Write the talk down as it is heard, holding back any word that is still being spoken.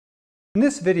In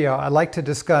this video, I'd like to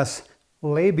discuss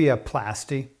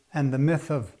labiaplasty and the myth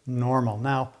of normal.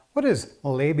 Now, what is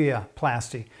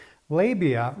labiaplasty?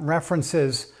 Labia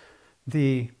references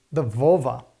the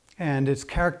vulva and its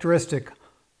characteristic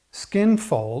skin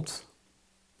folds,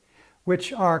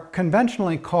 which are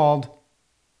conventionally called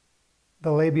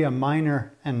the labia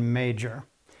minor and major.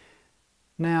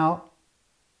 Now,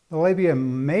 the labia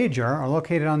major are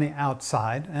located on the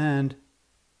outside and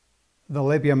the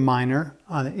labia minor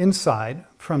on the inside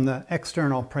from the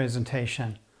external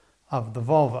presentation of the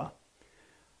vulva.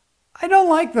 I don't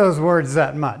like those words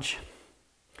that much.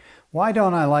 Why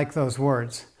don't I like those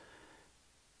words?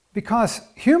 Because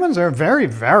humans are very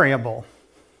variable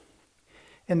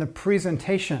in the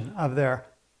presentation of their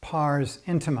pars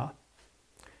intima.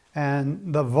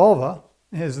 And the vulva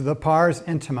is the pars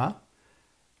intima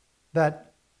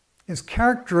that is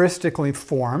characteristically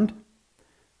formed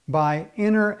by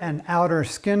inner and outer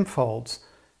skin folds.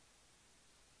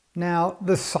 Now,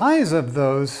 the size of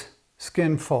those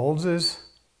skin folds is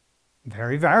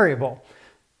very variable.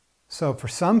 So for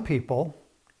some people,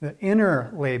 the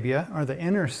inner labia, or the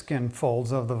inner skin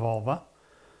folds of the vulva,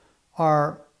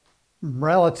 are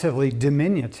relatively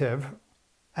diminutive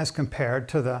as compared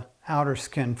to the outer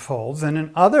skin folds. And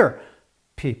in other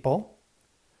people,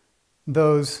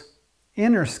 those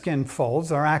inner skin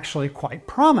folds are actually quite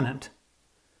prominent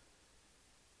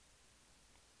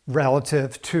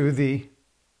relative to the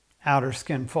outer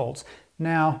skin folds.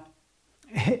 Now,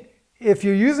 if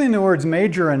you're using the words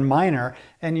major and minor,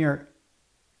 and your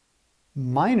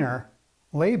minor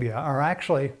labia are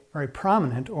actually very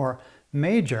prominent or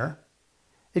major,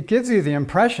 it gives you the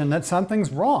impression that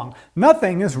something's wrong.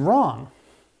 Nothing is wrong.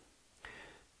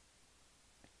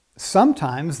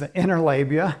 Sometimes the inner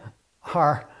labia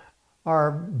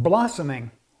are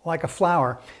blossoming like a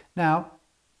flower. Now,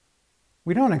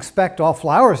 we don't expect all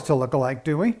flowers to look alike,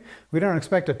 do we? We don't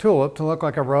expect a tulip to look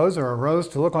like a rose or a rose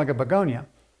to look like a begonia.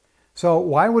 So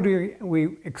why would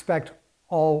we expect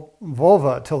all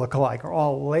vulva to look alike or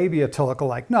all labia to look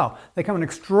alike? No, they come in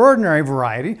extraordinary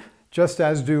variety, just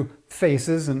as do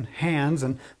faces and hands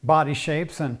and body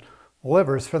shapes and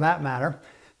livers for that matter.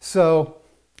 So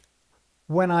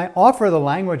when I offer the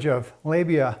language of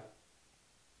labia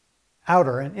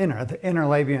outer and inner, the inner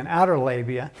labia and outer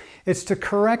labia, it's to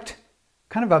correct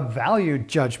kind of a value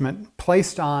judgment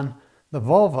placed on the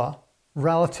vulva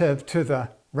relative to the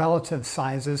relative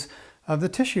sizes of the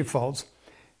tissue folds.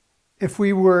 If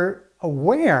we were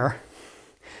aware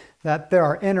that there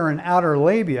are inner and outer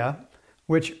labia,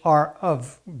 which are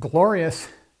of glorious,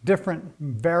 different,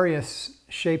 various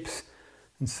shapes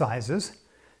and sizes,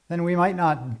 then we might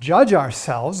not judge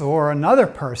ourselves or another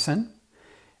person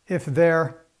if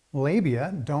their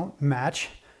labia don't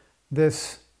match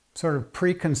this sort of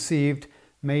preconceived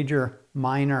major,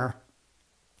 minor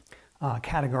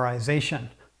categorization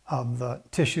of the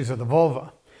tissues of the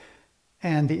vulva.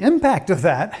 And the impact of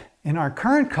that in our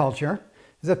current culture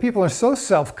is that people are so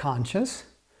self-conscious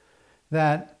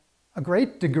that a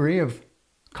great degree of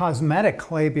cosmetic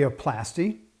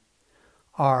labiaplasty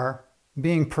are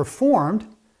being performed,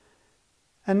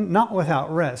 and not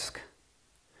without risk.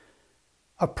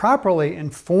 A properly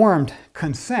informed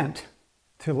consent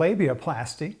to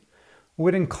labiaplasty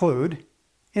would include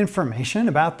information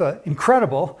about the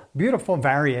incredible, beautiful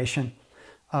variation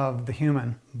of the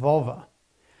human vulva.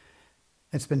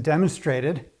 It's been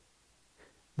demonstrated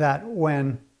that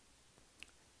when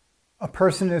a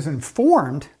person is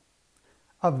informed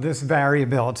of this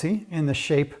variability in the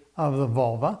shape of the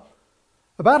vulva,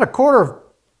 about a quarter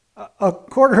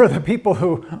of the people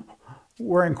who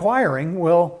were inquiring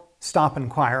will stop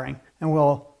inquiring and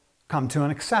will come to an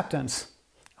acceptance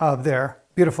of their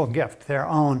beautiful gift, their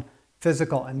own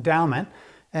physical endowment,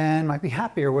 and might be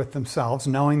happier with themselves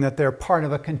knowing that they're part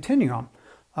of a continuum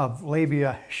of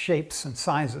labia shapes and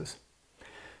sizes.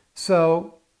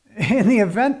 So in the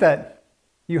event that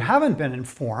you haven't been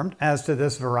informed as to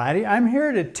this variety, I'm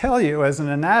here to tell you as an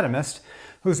anatomist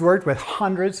who's worked with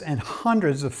hundreds and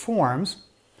hundreds of forms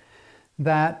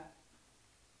that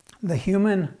the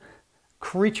human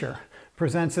creature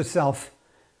presents itself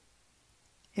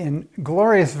in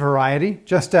glorious variety,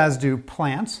 just as do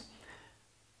plants,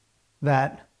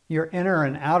 that your inner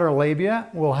and outer labia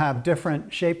will have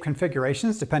different shape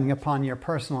configurations depending upon your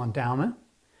personal endowment.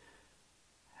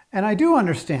 And I do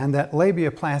understand that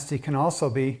labiaplasty can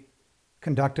also be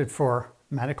conducted for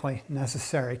medically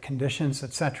necessary conditions,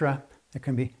 etc. There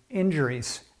can be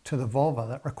injuries to the vulva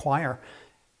that require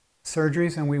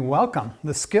surgeries, and we welcome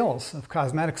the skills of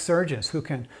cosmetic surgeons who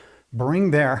can bring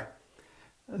their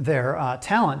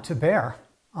talent to bear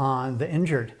on the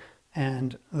injured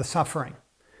and the suffering.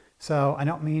 So I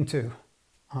don't mean to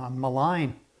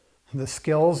malign the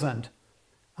skills and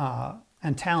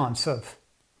talents of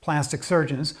plastic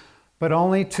surgeons, but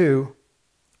only to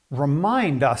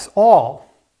remind us all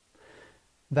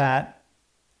that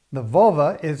the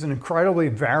vulva is an incredibly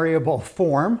variable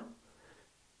form.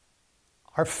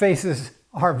 Our faces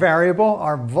are variable,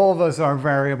 our vulvas are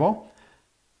variable.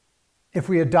 If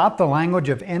we adopt the language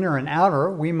of inner and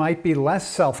outer, we might be less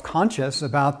self-conscious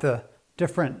about the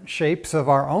different shapes of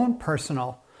our own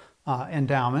personal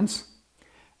endowments.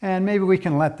 And maybe we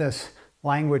can let this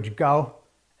language go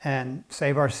and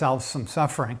save ourselves some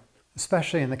suffering,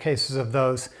 especially in the cases of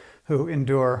those who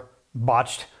endure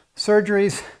botched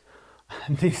surgeries.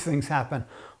 These things happen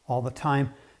all the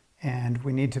time, and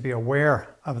we need to be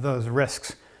aware of those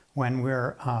risks when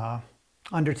we're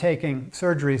undertaking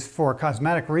surgeries for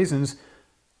cosmetic reasons,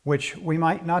 which we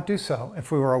might not do so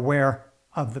if we were aware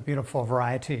of the beautiful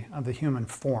variety of the human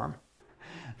form.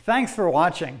 Thanks for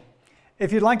watching.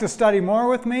 If you'd like to study more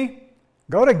with me,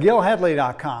 go to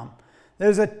gilhedley.com.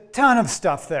 There's a ton of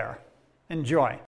stuff there. Enjoy.